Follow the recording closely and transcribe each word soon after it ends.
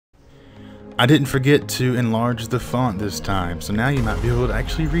I didn't forget to enlarge the font this time, so now you might be able to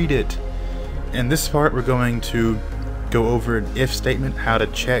actually read it. In this part, we're going to go over an if statement, how to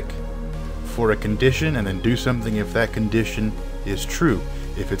check for a condition and then do something if that condition is true.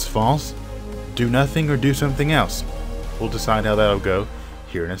 If it's false, do nothing or do something else. We'll decide how that'll go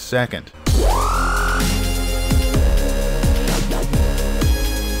here in a second.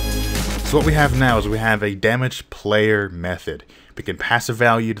 So what we have now is we have a damage player method. We can pass a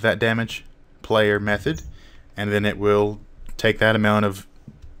value to that damage player method, and then it will take that amount of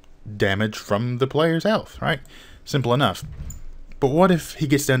damage from the player's health, right? Simple enough. But what if he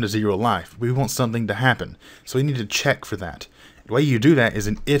gets down to 0 life? We want something to happen, so we need to check for that. The way you do that is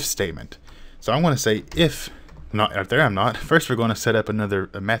an if statement. So I'm going to say if, not right there, I'm not. First we're going to set up another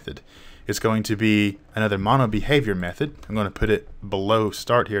method. It's going to be another mono behavior method. I'm going to put it below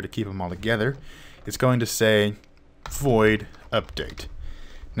start here to keep them all together. It's going to say void update.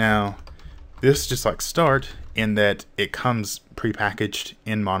 Now this is just like start in that it comes prepackaged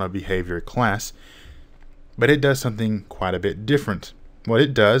in mono behavior class, but it does something quite a bit different. What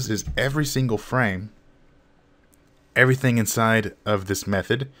it does is every single frame, everything inside of this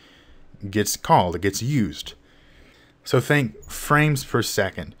method gets called, it gets used. So think frames per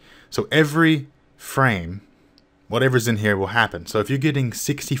second. So every frame, whatever's in here will happen. So if you're getting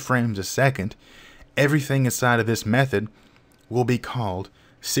 60 frames a second, everything inside of this method will be called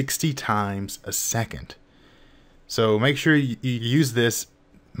 60 times a second. So make sure you use this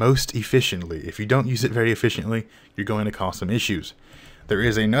most efficiently. If you don't use it very efficiently, you're going to cause some issues. There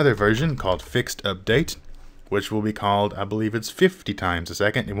is another version called fixed update, which will be called, I believe it's 50 times a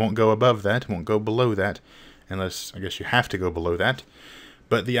second. It won't go above that, it won't go below that, unless I guess you have to go below that.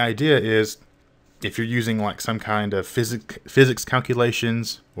 But the idea is, if you're using like some kind of physics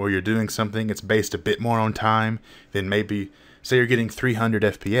calculations, or you're doing something that's based a bit more on time, then maybe, say you're getting 300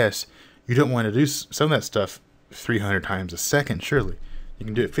 FPS, you don't want to do some of that stuff 300 times a second, surely. You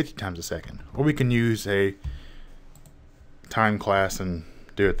can do it 50 times a second. Or we can use a time class and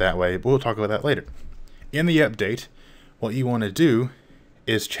do it that way, but we'll talk about that later. In the update, what you want to do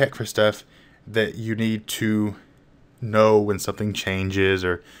is check for stuff that you need to know when something changes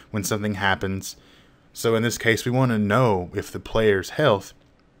or when something happens. So in this case, we want to know if the player's health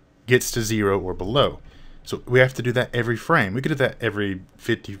gets to 0 or below. So we have to do that every frame. We could do that every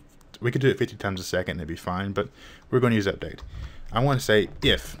 50. We could do it 50 times a second and it'd be fine, but we're going to use update. I want to say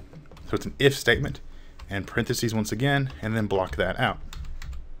if. So it's an if statement and parentheses once again, and then block that out.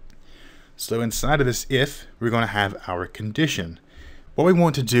 So inside of this if, we're going to have our condition. What we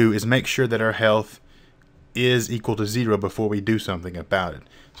want to do is make sure that our health is equal to 0 before we do something about it.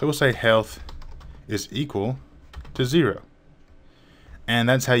 So we'll say health is equal to 0. And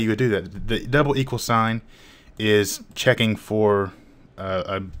that's how you would do that. The double equal sign is checking for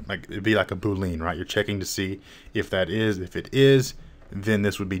like it'd be like a boolean, right? You're checking to see if it is, then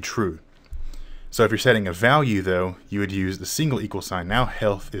this would be true. So if you're setting a value though, you would use the single equal sign. Now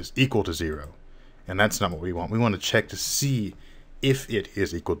health is equal to 0. And that's not what we want. We want to check to see if it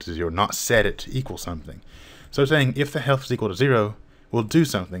is equal to 0, not set it to equal something. So saying if the health is equal to 0, we'll do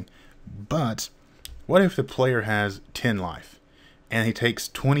something. But what if the player has 10 life and he takes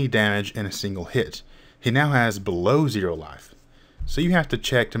 20 damage in a single hit? He now has below 0 life. So you have to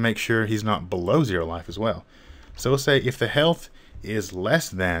check to make sure he's not below 0 life as well. So we'll say if the health is less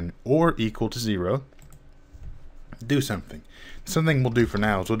than or equal to 0, do something. Something we'll do for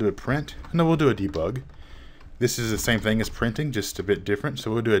now is we'll do a print, and then we'll do a debug. This is the same thing as printing, just a bit different.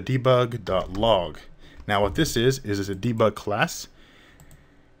 So we'll do a debug.log. Now what this is a debug class,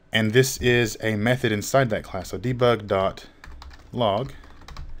 and this is a method inside that class. So debug.log,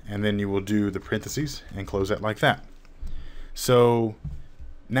 and then you will do the parentheses and close that like that. So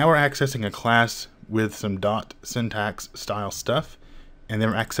now we're accessing a class with some dot syntax style stuff, and then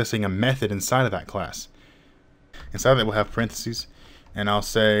we're accessing a method inside of that class. Inside that we'll have parentheses, and I'll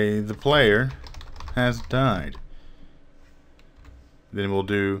say the player has died. Then we'll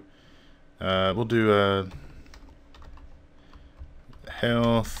do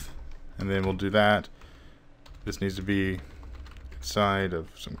health, and then we'll do that. This needs to be inside of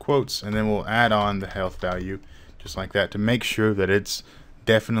some quotes, and then we'll add on the health value just like that to make sure that it's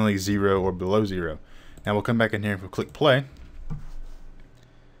definitely 0 or below 0. Now we'll come back in here and we'll click play.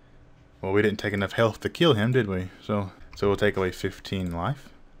 Well, we didn't take enough health to kill him, did we? So we'll take away 15 life.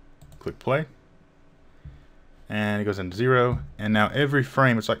 Click play. And it goes into 0. And now every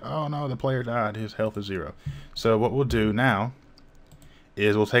frame it's like, oh no, the player died, his health is 0. So what we'll do now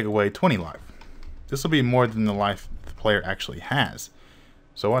is we'll take away 20 life. This will be more than the life the player actually has.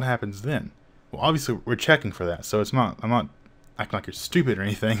 So what happens then? Well, obviously we're checking for that. So I acting like you're stupid or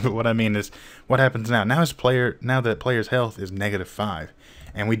anything, but what I mean is, what happens now? Now the player's health is -5,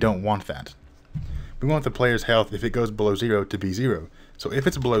 and we don't want that. We want the player's health, if it goes below 0, to be 0. So if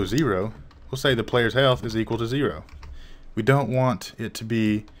it's below 0, we'll say the player's health is equal to 0. We don't want it to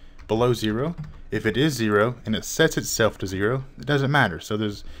be below 0. If it is 0 and it sets itself to 0, it doesn't matter. So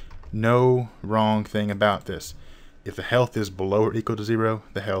there's no wrong thing about this. If the health is below or equal to 0,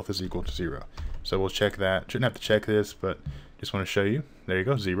 the health is equal to 0. So we'll check that. Shouldn't have to check this, but just want to show you. There you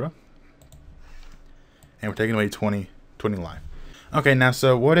go, 0. And we're taking away 20 life. Okay, now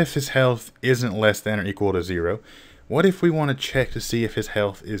so what if his health isn't less than or equal to 0? What if we want to check to see if his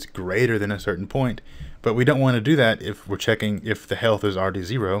health is greater than a certain point? But we don't want to do that if we're checking if the health is already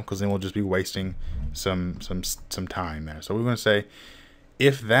 0, because then we'll just be wasting some time there. So we're going to say,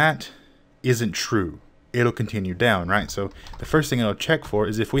 if that isn't true, it'll continue down, right? So the first thing it'll check for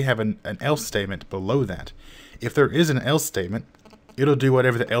is if we have an else statement below that. If there is an else statement, it'll do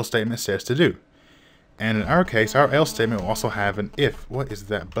whatever the else statement says to do. And in our case, our else statement will also have an if. What is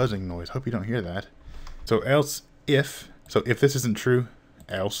that buzzing noise? Hope you don't hear that. So else if. So if this isn't true,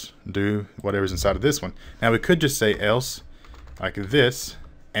 else do whatever's inside of this one. Now we could just say else like this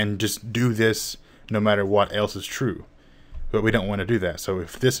and just do this no matter what else is true. But we don't want to do that. So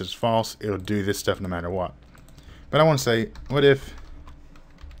if this is false, it'll do this stuff no matter what. But I want to say, what if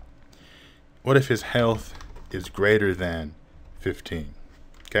his health is greater than 15?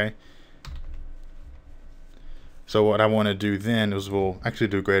 Okay? So what I want to do then is we'll actually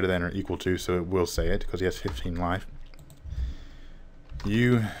do greater than or equal to, so it will say it because he has 15 life.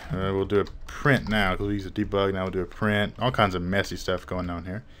 We'll do a print now because we use a debug. Now we'll do a print. All kinds of messy stuff going on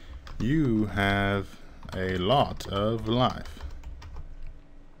here. You have a lot of life.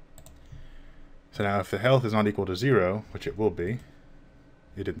 So now if the health is not equal to 0, which it will be,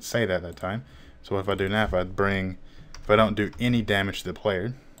 it didn't say that time. So what if I do now, if I don't do any damage to the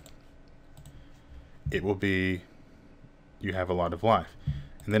player, it will be, you have a lot of life.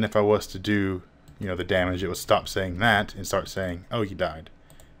 And then if I was to do, the damage, it would stop saying that and start saying, oh, you died.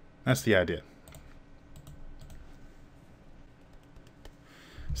 That's the idea.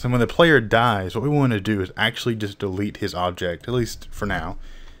 So when the player dies, what we want to do is actually just delete his object, at least for now.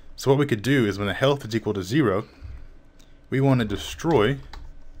 So what we could do is when the health is equal to 0, we want to destroy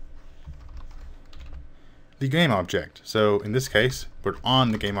the game object. So in this case, we're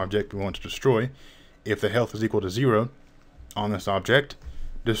on the game object we want to destroy. If the health is equal to 0 on this object,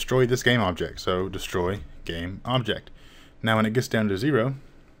 destroy this game object. So destroy game object. Now when it gets down to 0,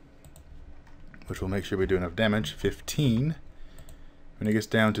 which will make sure we do enough damage, 15. When it gets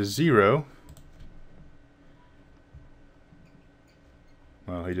down to 0,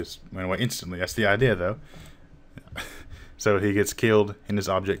 well, he just went away instantly. That's the idea, though. So he gets killed and his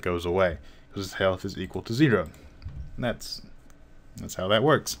object goes away because his health is equal to 0. And that's how that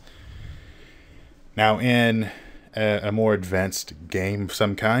works. Now, in a more advanced game of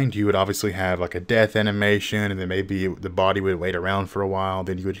some kind, you would obviously have like a death animation, and then maybe the body would wait around for a while.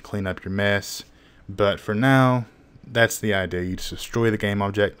 Then you would clean up your mess. But for now, that's the idea. You just destroy the game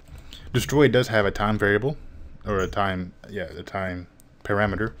object. Destroy does have a time variable, or a time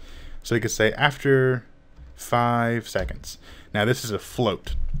parameter. So you could say after 5 seconds. Now this is a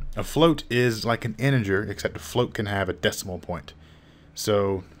float. A float is like an integer, except a float can have a decimal point.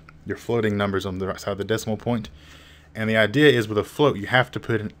 So you're floating numbers on the right side of the decimal point. And the idea is with a float, you have to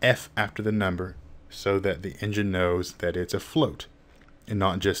put an F after the number so that the engine knows that it's a float. And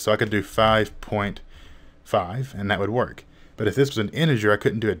not just, so I could do 5.5 and that would work. But if this was an integer, I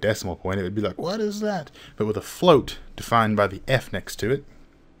couldn't do a decimal point. It would be like, what is that? But with a float defined by the F next to it,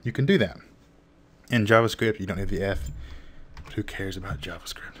 you can do that. In JavaScript, you don't need the F. But who cares about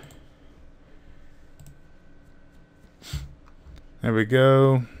JavaScript? There we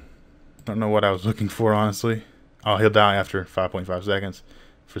go. Don't know what I was looking for, honestly. Oh, he'll die after 5.5 seconds.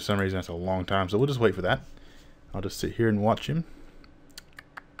 For some reason, that's a long time. So we'll just wait for that. I'll just sit here and watch him.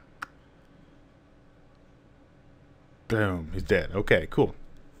 Boom, he's dead. Okay, cool.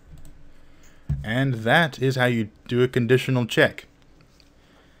 And that is how you do a conditional check.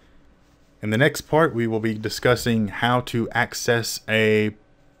 In the next part, we will be discussing how to access a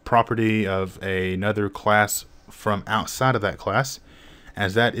property of another class from outside of that class,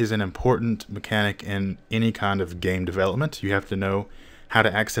 as that is an important mechanic in any kind of game development. You have to know how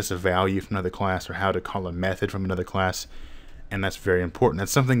to access a value from another class or how to call a method from another class, and that's very important.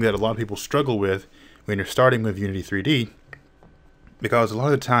 That's something that a lot of people struggle with when you're starting with Unity 3D, because a lot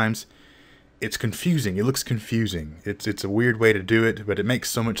of the times it's confusing. It looks confusing. It's a weird way to do it, but it makes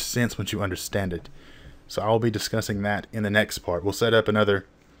so much sense once you understand it. So I'll be discussing that in the next part. We'll set up another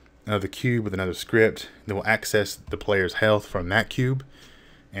another cube with another script that will access the player's health from that cube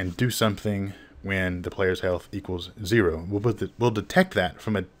and do something when the player's health equals 0. We'll detect that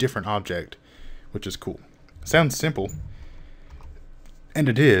from a different object, which is cool. Sounds simple, and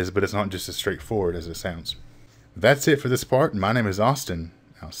it is, but it's not just as straightforward as it sounds. That's it for this part. My name is Austin.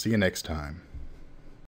 I'll see you next time.